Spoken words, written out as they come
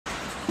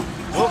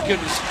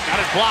Atkins got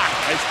it blocked.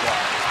 Nice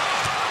block.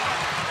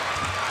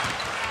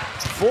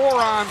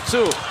 4 on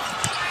 2.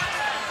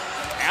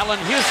 Allen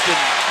Houston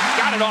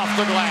got it off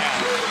the glass.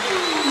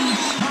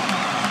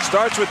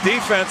 Starts with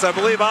defense. I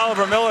believe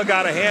Oliver Miller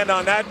got a hand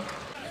on that.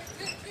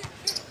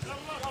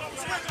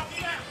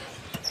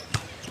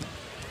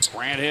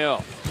 Grant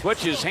Hill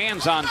switches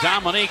hands on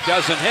Dominique,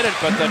 doesn't hit it,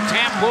 but the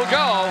tap will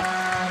go.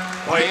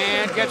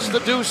 And gets the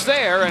deuce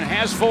there and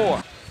has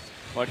 4.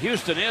 But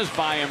Houston is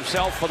by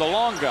himself for the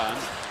long gun.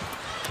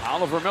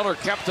 Oliver Miller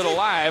kept it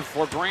alive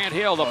for Grant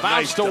Hill. The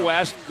bounce to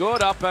West,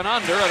 good up and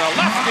under, and a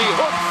lefty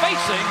hook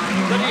facing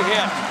that he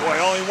hit. Boy,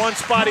 only one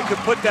spot he could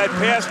put that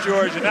past,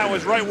 George, and that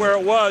was right where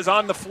it was,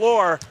 on the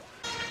floor.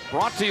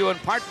 Brought to you in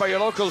part by your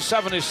local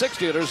 76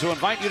 dealers who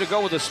invite you to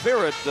go with the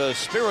spirit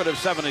of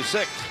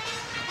 76.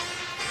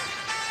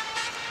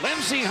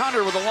 Lindsey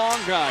Hunter with a long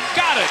gun.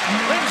 Got it!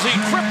 Lindsey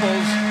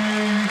triples.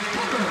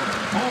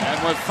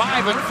 And with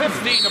 5 and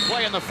 15 to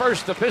play in the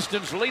first, the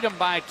Pistons lead them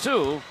by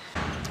 2.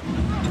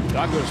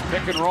 Douglas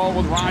pick and roll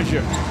with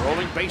Raja.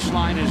 Rolling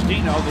baseline is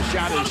Dino. The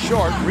shot is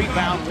short.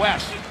 Rebound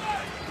West.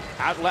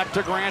 Outlet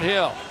to Grant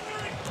Hill.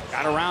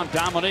 Got around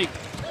Dominique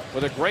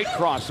with a great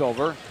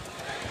crossover.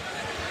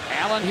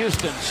 Allen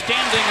Houston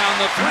standing on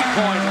the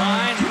three-point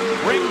line.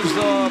 Rings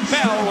the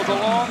bell with a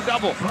long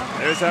double.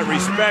 There's that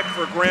respect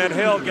for Grant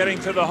Hill getting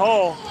to the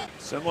hole.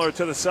 Similar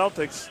to the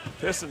Celtics,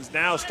 Pistons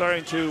now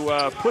starting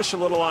to push a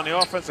little on the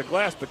offensive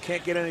glass, but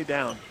can't get any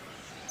down.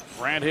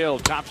 Grant Hill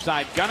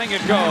topside gunning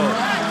it goes.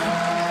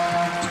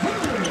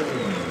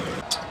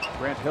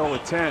 Grant Hill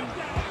with 10.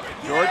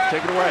 George,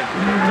 take it away.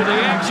 To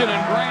the action,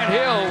 and Grant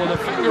Hill with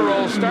a finger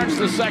roll starts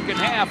the second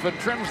half and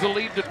trims the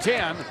lead to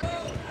 10.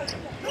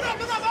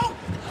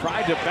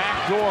 Tried to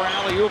backdoor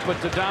alley-oop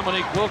it to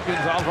Dominique Wilkins.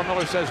 Oliver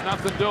Miller says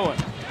nothing doing.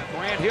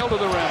 Grant Hill to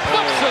the rim.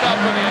 Flips it up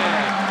and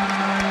in.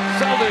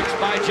 Celtics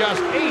by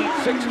just 8,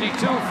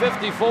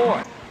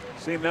 62-54.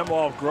 Seen them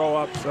all grow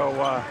up, so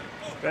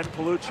Ben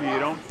Palucci, you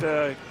don't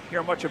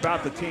hear much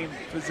about the team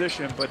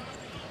position, but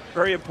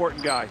very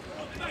important guy.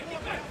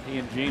 He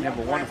and Gene have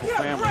a wonderful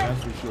family,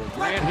 that's for sure.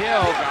 Grant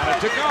Hill got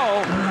it to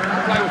go.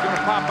 The play was going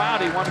to pop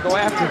out. He wanted to go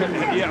after it.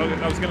 Yeah,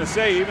 I was going to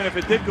say, even if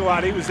it did go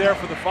out, he was there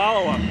for the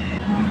follow-up.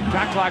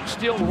 Shot clock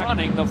still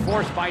running. The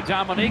force by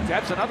Dominique.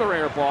 That's another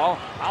air ball.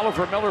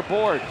 Oliver Miller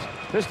boards.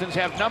 Pistons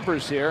have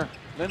numbers here.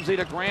 Lindsey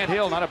to Grant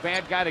Hill. Not a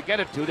bad guy to get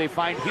it to. They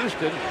find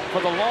Houston for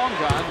the long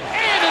gun.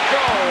 And it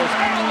goes.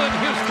 Allen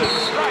Houston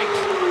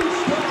strikes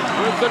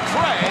with the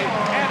tray.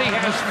 And he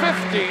has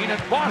 15.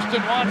 And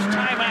Boston wants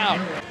timeout.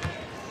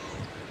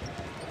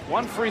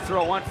 One free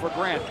throw went for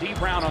Grant. D.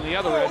 Brown on the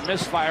other end,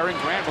 misfiring.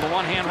 Grant with a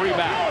one-hand rebound.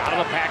 Out of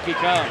the pack he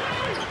comes.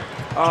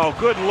 Oh,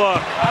 good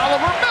look.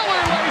 Oliver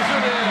Miller lays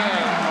it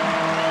in.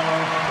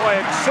 Boy,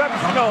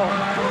 exceptional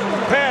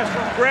pass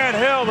from Grant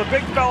Hill. The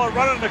big fella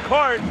running the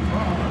court.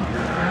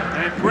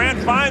 And Grant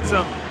finds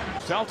him.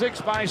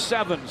 Celtics by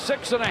 7.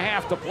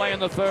 6.5 to play in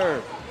the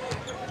third.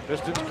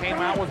 Pistons came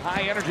out with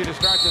high energy to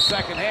start the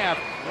second half.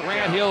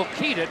 Grant Hill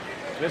keyed it.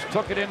 Just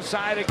took it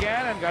inside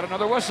again and got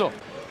another whistle.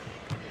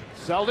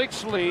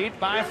 Celtics lead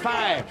by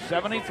 5,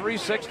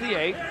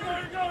 73-68.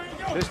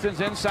 Pistons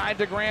inside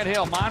to Grant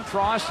Hill.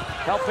 Montross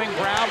helping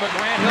Brown, but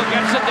Grant Hill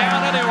gets it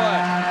down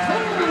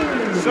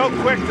anyway. So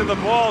quick to the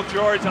ball,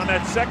 George. On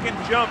that second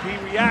jump, he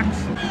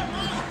reacts.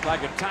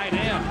 Like a tight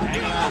end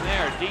hanging on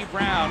there. D.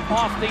 Brown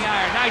off the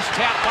iron. Nice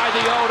tap by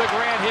the O to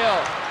Grant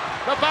Hill.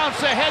 The bounce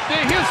ahead to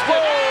Houston.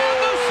 And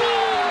the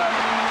slam!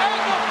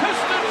 And the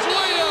Pistons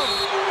lead him.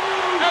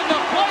 And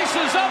the place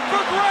is up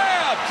for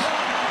grabs.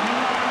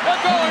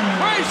 They're going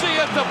crazy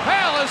at the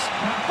Palace.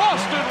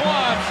 Boston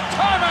wants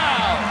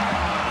timeout.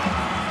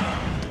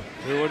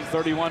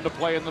 2:31 to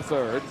play in the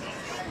third.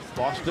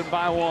 Boston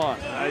by 1.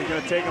 Now you're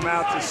going to take him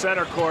out to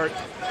center court.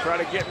 Try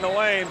to get in the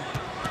lane.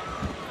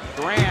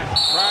 Grant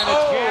trying to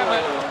jam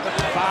it.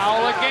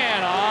 Foul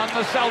again on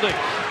the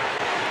Celtics.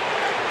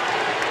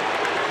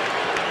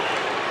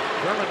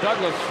 Sherman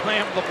Douglas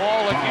slammed the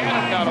ball again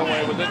and got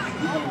away with it.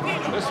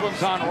 This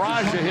one's on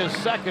Raja, his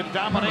second.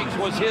 Dominique's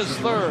was his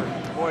third.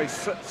 Boy,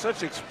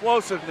 such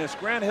explosiveness.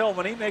 Grant Hill,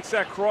 when he makes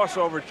that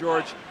crossover,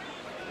 George,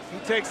 he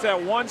takes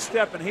that one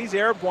step and he's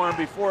airborne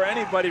before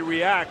anybody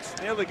reacts.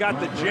 Nearly got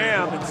the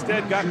jam,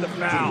 instead got the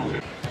foul.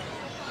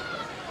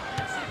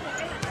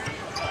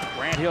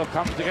 Grant Hill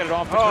comes to get it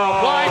off the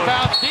ground. Blind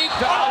bounce deep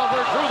to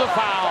Oliver, drew the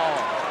foul.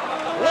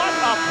 What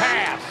a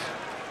pass.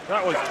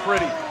 That was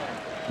pretty.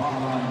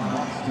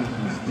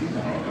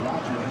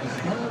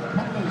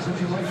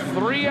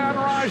 3 on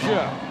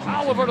Raja.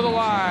 Oliver to the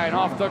line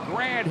off the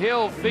Grant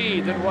Hill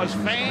feed that was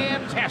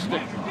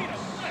fantastic.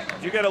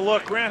 You got to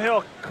look, Grant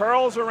Hill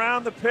curls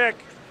around the pick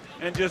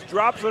and just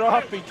drops it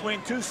off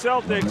between two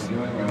Celtics.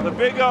 The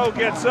Big O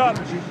gets up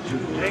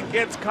and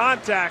gets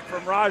contact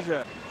from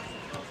Raja.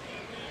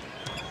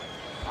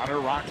 Hunter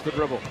rocks the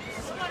dribble.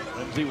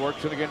 Lindsey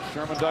works it against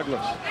Sherman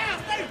Douglas.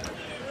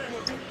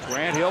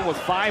 Grant Hill with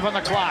 5 on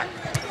the clock.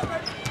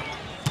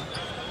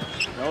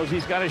 Knows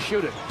he's got to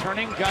shoot it.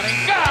 Turning,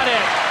 gunning, got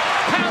it!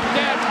 Count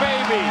that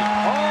baby!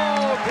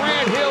 Oh,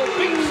 Grant Hill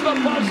beats the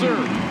buzzer.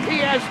 He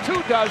has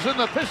 2 dozen.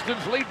 The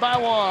Pistons lead by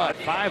 1.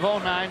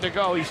 5:09 to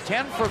go. He's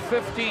 10 for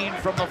 15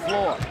 from the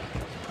floor.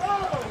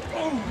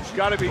 He's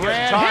got to be getting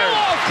Grant Hill tired.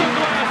 off the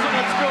glass, and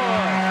it's good.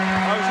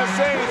 I was just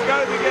saying he's got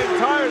to be getting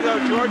tired,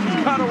 though, George.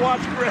 He's got to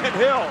watch Grant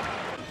Hill.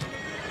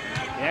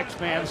 The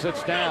X-Man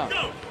sits down.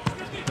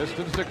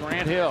 Pistons to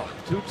Grant Hill.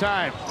 2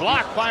 times.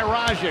 Blocked by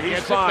Raja.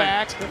 Gets it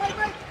back.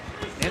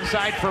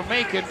 Inside for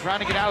Macon. Trying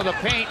to get out of the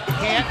paint.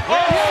 Can't. Oh!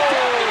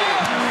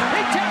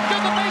 He tapped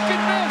in the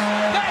Macon miss.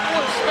 That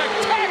was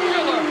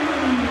spectacular.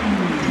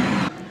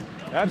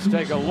 Let's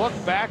take a look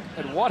back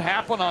at what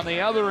happened on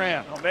the other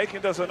end. Well,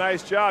 Macon does a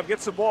nice job.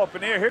 Gets the ball up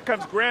in the air. Here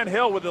comes Grant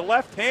Hill with the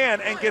left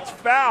hand and gets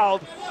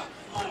fouled.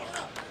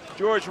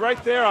 George,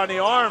 right there on the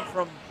arm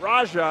from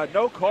Raja.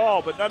 No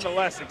call, but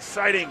nonetheless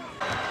exciting.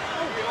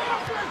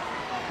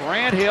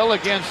 Grant Hill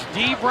against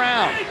D.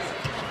 Brown.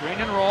 Screen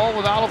and roll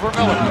with Oliver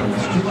Miller.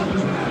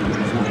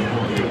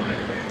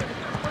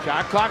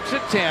 Shot clock's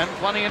at 10.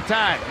 Plenty of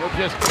time. He'll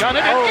just gun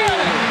it and get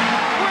it.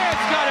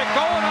 Grant's got it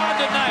going on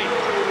tonight.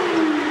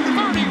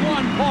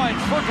 31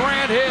 points for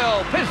Grant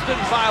Hill.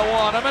 Pistons by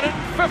 1.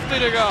 1:50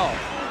 to go.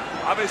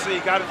 Obviously,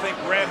 you got to think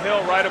Grant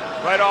Hill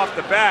right off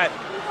the bat.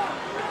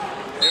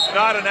 If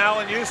not, an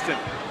Allen Houston.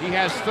 He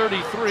has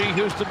 33.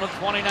 Houston with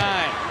 29.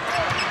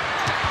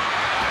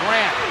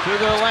 Grant to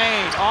the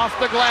lane, off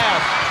the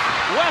glass.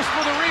 West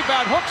with a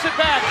rebound, hooks it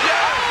back.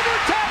 Oliver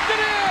tapped it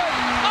in.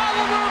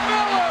 Oliver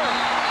Miller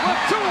with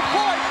 2.9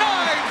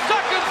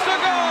 seconds to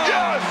go.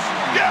 Yes,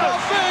 yes,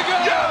 the Big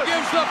O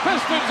gives the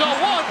Pistons a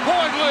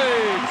 1-point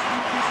lead.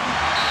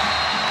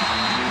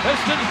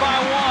 Pistons by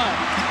 1.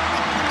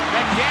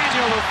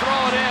 McDaniel will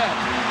throw it in.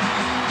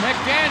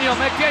 McDaniel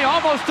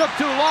almost took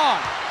too long.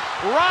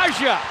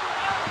 Raja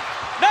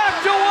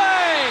knocked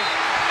away.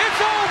 It's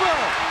over.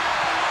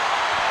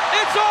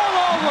 It's all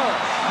over.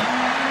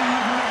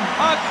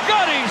 A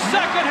gutty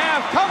second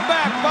half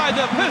comeback by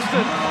the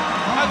Pistons,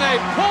 and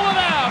they pull it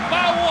out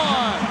by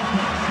 1.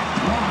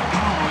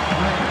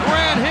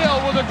 Grant Hill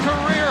with a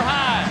career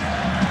high,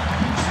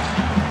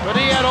 but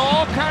he had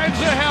all kinds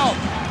of help.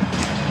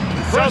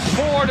 Chris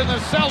Ford and the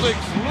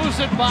Celtics lose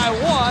it by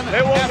 1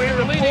 They won't after leave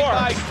the leading floor.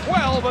 by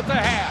 12 at the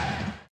half.